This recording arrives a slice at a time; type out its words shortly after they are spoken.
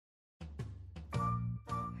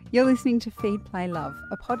You're listening to Feed, Play, Love,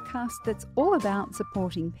 a podcast that's all about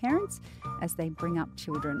supporting parents as they bring up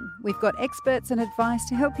children. We've got experts and advice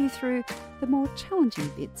to help you through the more challenging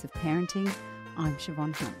bits of parenting. I'm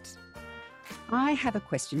Siobhan Hunt. I have a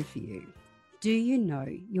question for you. Do you know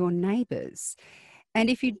your neighbours? And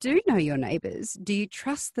if you do know your neighbours, do you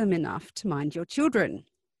trust them enough to mind your children?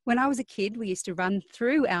 When I was a kid, we used to run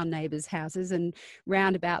through our neighbours' houses and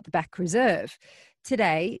round about the back reserve.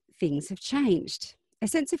 Today, things have changed. A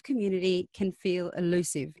sense of community can feel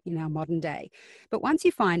elusive in our modern day, but once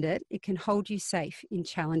you find it, it can hold you safe in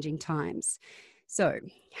challenging times. So,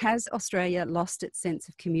 has Australia lost its sense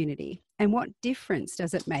of community? And what difference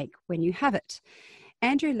does it make when you have it?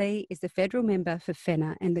 Andrew Leigh is the federal member for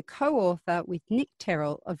Fenner and the co-author with Nick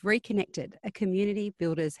Terrell of Reconnected, a community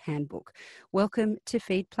builder's handbook. Welcome to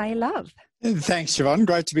Feed, Play, Love. Thanks, Siobhan.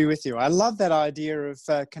 Great to be with you. I love that idea of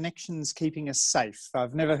connections keeping us safe.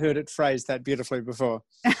 I've never heard it phrased that beautifully before.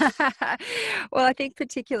 Well, I think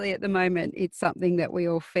particularly at the moment, it's something that we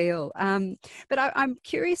all feel. But I'm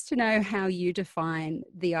curious to know how you define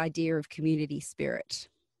the idea of community spirit.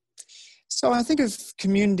 So I think of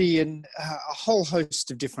community in a whole host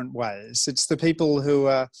of different ways. It's the people who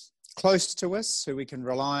are close to us, who we can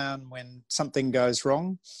rely on when something goes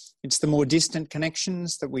wrong. It's the more distant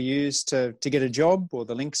connections that we use to get a job, or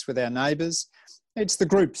the links with our neighbours. It's the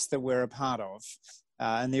groups that we're a part of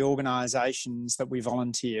and the organisations that we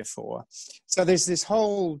volunteer for. So there's this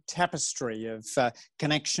whole tapestry of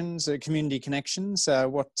connections, community connections,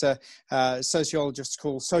 what sociologists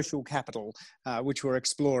call social capital, which we're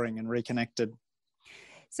exploring and Reconnected.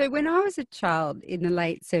 So when I was a child in the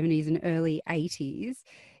late 70s and early 80s,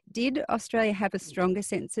 did Australia have a stronger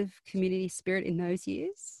sense of community spirit in those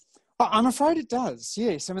years? I'm afraid it does,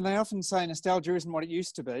 yes. I mean, they often say nostalgia isn't what it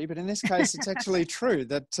used to be, but in this case, it's actually true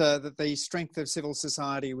that the strength of civil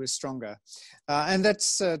society was stronger. And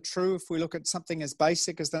that's true if we look at something as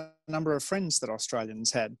basic as the number of friends that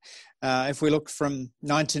Australians had. If we look from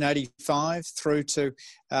 1985 through to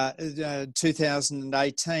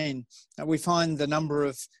 2018, we find the number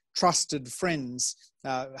of trusted friends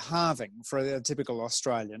halving for a typical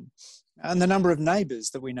Australian. And the number of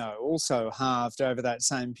neighbours that we know also halved over that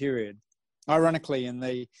same period. Ironically, in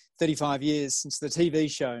the 35 years since the TV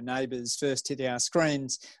show Neighbours first hit our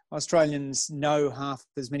screens, Australians know half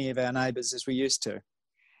as many of our neighbours as we used to.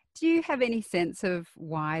 Do you have any sense of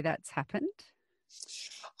why that's happened?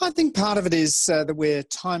 I think part of it is that we're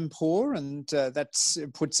time poor, and that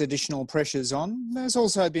puts additional pressures on. There's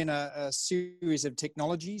also been a series of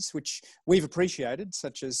technologies which we've appreciated,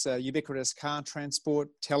 such as ubiquitous car transport,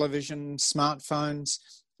 television, smartphones,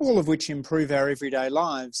 all of which improve our everyday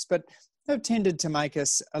lives, but have tended to make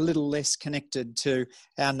us a little less connected to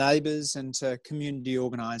our neighbours and to community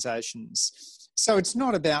organisations. So it's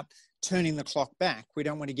not about turning the clock back. We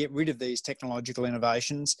don't want to get rid of these technological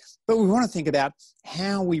innovations, but we want to think about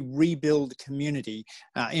how we rebuild community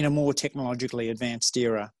in a more technologically advanced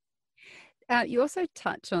era. You also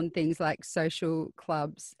touch on things like social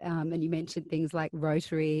clubs, and you mentioned things like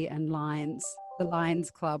Rotary and Lions, the Lions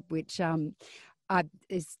Club, which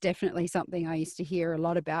is definitely something I used to hear a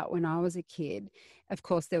lot about when I was a kid. Of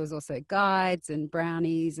course, there was also guides and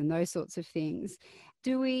brownies and those sorts of things.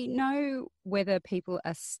 Do we know whether people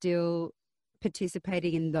are still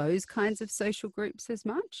participating in those kinds of social groups as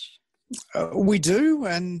much? We do,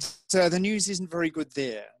 and the news isn't very good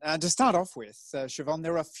there. To start off with, Siobhan,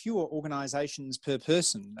 there are fewer organisations per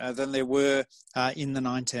person than there were in the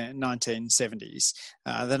 1970s.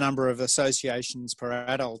 The number of associations per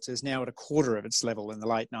adult is now at a quarter of its level in the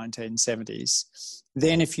late 1970s.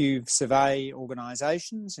 Then if you survey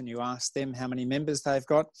organisations and you ask them how many members they've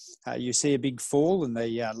got, you see a big fall in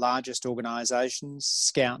the largest organisations: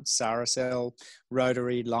 Scouts, RSL,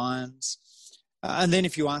 Rotary, Lions. And then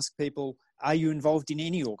if you ask people, are you involved in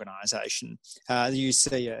any organisation, you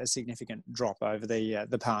see a significant drop over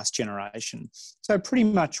the past generation. So pretty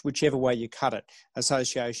much whichever way you cut it,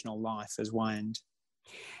 associational life has waned.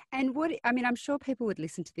 And I'm sure people would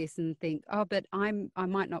listen to this and think, oh, but I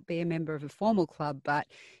might not be a member of a formal club, but,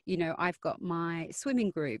 you know, I've got my swimming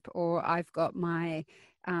group, or I've got my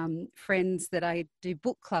friends that I do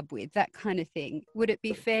book club with, that kind of thing. Would it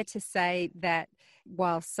be fair to say that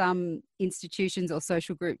while some institutions or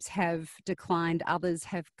social groups have declined, others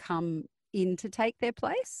have come in to take their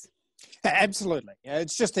place? Absolutely.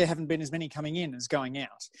 It's just there haven't been as many coming in as going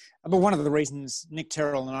out. But one of the reasons Nick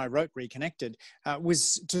Terrell and I wrote Reconnected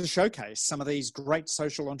was to showcase some of these great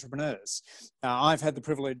social entrepreneurs. I've had the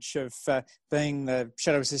privilege of being the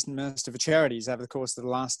Shadow Assistant Minister for Charities over the course of the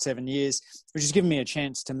last 7 years, which has given me a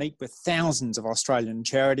chance to meet with thousands of Australian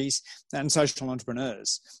charities and social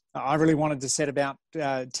entrepreneurs. I really wanted to set about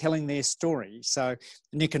telling their story. So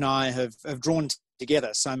Nick and I have drawn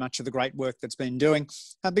together so much of the great work that's been doing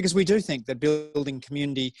because we do think that building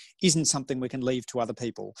community isn't something we can leave to other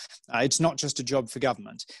people. It's not just a job for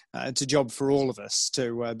government. It's a job for all of us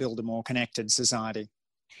to build a more connected society.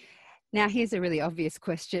 Now, here's a really obvious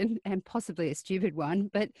question and possibly a stupid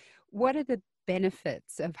one, but what are the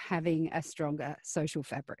benefits of having a stronger social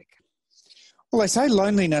fabric? Well, they say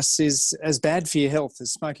loneliness is as bad for your health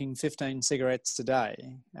as smoking 15 cigarettes a day.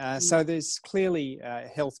 So there's clearly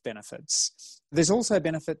health benefits. There's also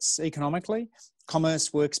benefits economically.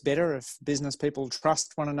 Commerce works better if business people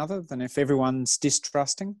trust one another than if everyone's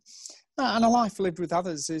distrusting. And a life lived with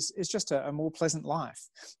others is just a more pleasant life.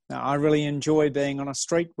 Now, I really enjoy being on a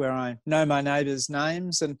street where I know my neighbours'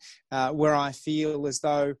 names and where I feel as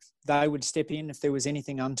though they would step in if there was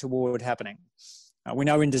anything untoward happening. We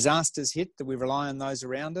know when disasters hit that we rely on those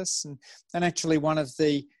around us. And actually one of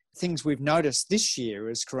the things we've noticed this year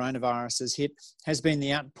as coronavirus has hit has been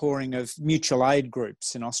the outpouring of mutual aid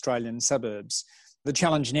groups in Australian suburbs. The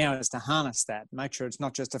challenge now is to harness that, make sure it's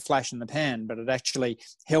not just a flash in the pan, but it actually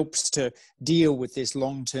helps to deal with this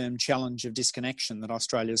long-term challenge of disconnection that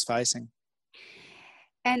Australia's facing.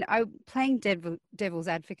 And I'm playing devil's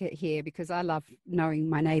advocate here because I love knowing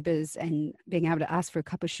my neighbours and being able to ask for a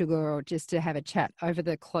cup of sugar or just to have a chat over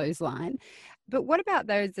the clothesline. But what about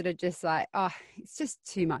those that are just like, oh, it's just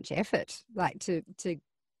too much effort, like to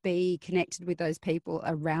be connected with those people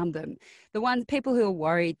around them? The people who are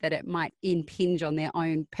worried that it might impinge on their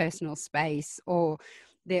own personal space or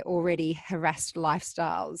their already harassed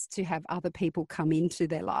lifestyles to have other people come into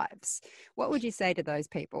their lives. What would you say to those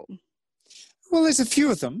people? Well, there's a few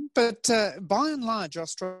of them, but by and large,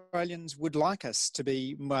 Australians would like us to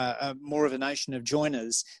be more of a nation of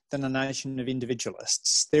joiners than a nation of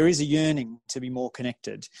individualists. There is a yearning to be more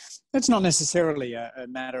connected. It's not necessarily a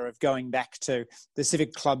matter of going back to the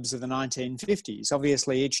civic clubs of the 1950s.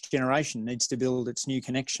 Obviously, each generation needs to build its new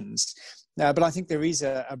connections. But I think there is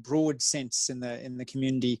a broad sense in the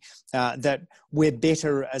community that we're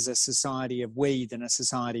better as a society of we than a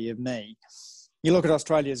society of me. You look at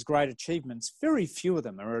Australia's great achievements, very few of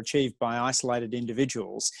them are achieved by isolated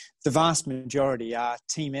individuals. The vast majority are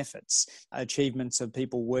team efforts, achievements of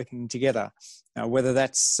people working together, whether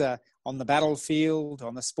that's on the battlefield,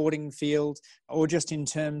 on the sporting field, or just in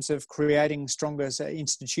terms of creating stronger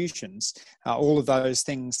institutions. All of those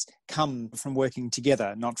things come from working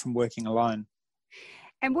together, not from working alone.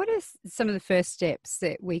 And what are some of the first steps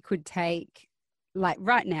that we could take, like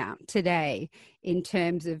right now, today, in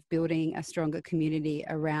terms of building a stronger community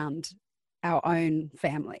around our own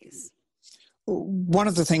families? One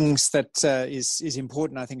of the things that is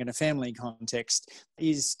important, I think, in a family context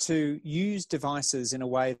is to use devices in a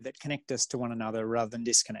way that connect us to one another rather than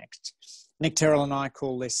disconnect. Nick Terrell and I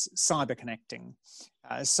call this cyber connecting.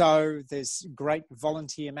 So there's great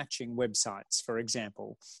volunteer matching websites, for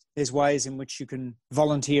example. There's ways in which you can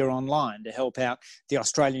volunteer online to help out the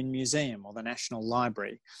Australian Museum or the National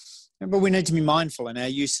Library. But we need to be mindful in our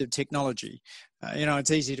use of technology.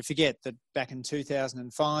 It's easy to forget that back in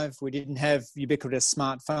 2005, we didn't have ubiquitous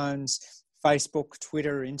smartphones, Facebook,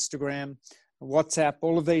 Twitter, Instagram, WhatsApp.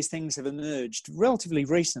 All of these things have emerged relatively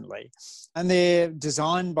recently, and they're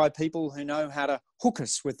designed by people who know how to hook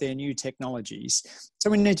us with their new technologies.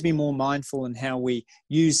 So we need to be more mindful in how we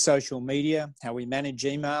use social media, how we manage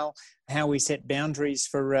email, how we set boundaries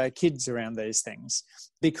for kids around these things,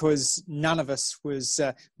 because none of us was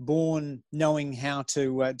born knowing how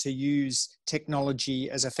to use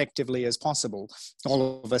technology as effectively as possible.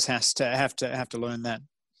 All of us have to learn that.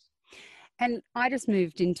 And I just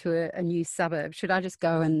moved into a new suburb. Should I just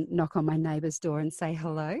go and knock on my neighbour's door and say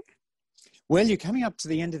hello? Well, you're coming up to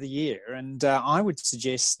the end of the year, and I would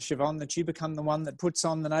suggest, Siobhan, that you become the one that puts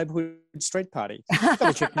on the neighbourhood street party.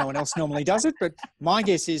 Double check no one else normally does it, but my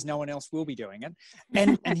guess is no one else will be doing it.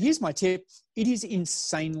 And here's my tip. It is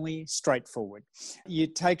insanely straightforward.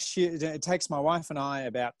 It takes my wife and I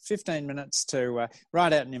about 15 minutes to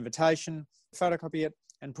write out an invitation, photocopy it,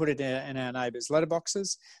 and put it in our neighbours'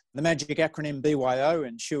 letterboxes. The magic acronym BYO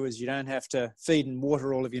ensures you don't have to feed and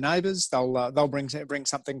water all of your neighbours. They'll bring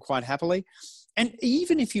something quite happily. And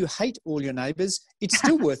even if you hate all your neighbours, it's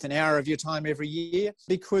still worth an hour of your time every year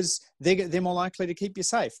because they're more likely to keep you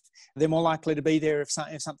safe. They're more likely to be there if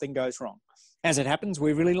something goes wrong. as it happens,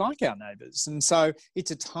 we really like our neighbours. And so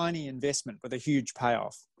it's a tiny investment with a huge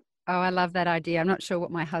payoff. Oh, I love that idea. I'm not sure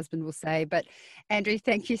what my husband will say, but Andrew,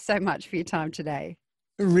 thank you so much for your time today.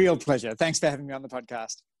 Real pleasure. Thanks for having me on the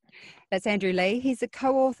podcast. That's Andrew Leigh. He's a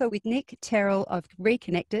co-author with Nick Terrell of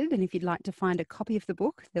Reconnected. And if you'd like to find a copy of the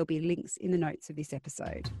book, there'll be links in the notes of this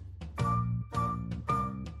episode.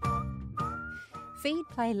 Feed,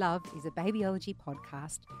 Play, Love is a babyology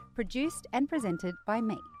podcast produced and presented by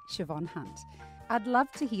me, Siobhan Hunt. I'd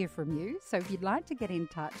love to hear from you, so if you'd like to get in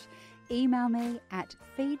touch, email me at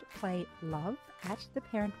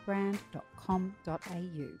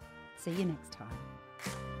feedplaylove@theparentbrand.com.au. See you next time.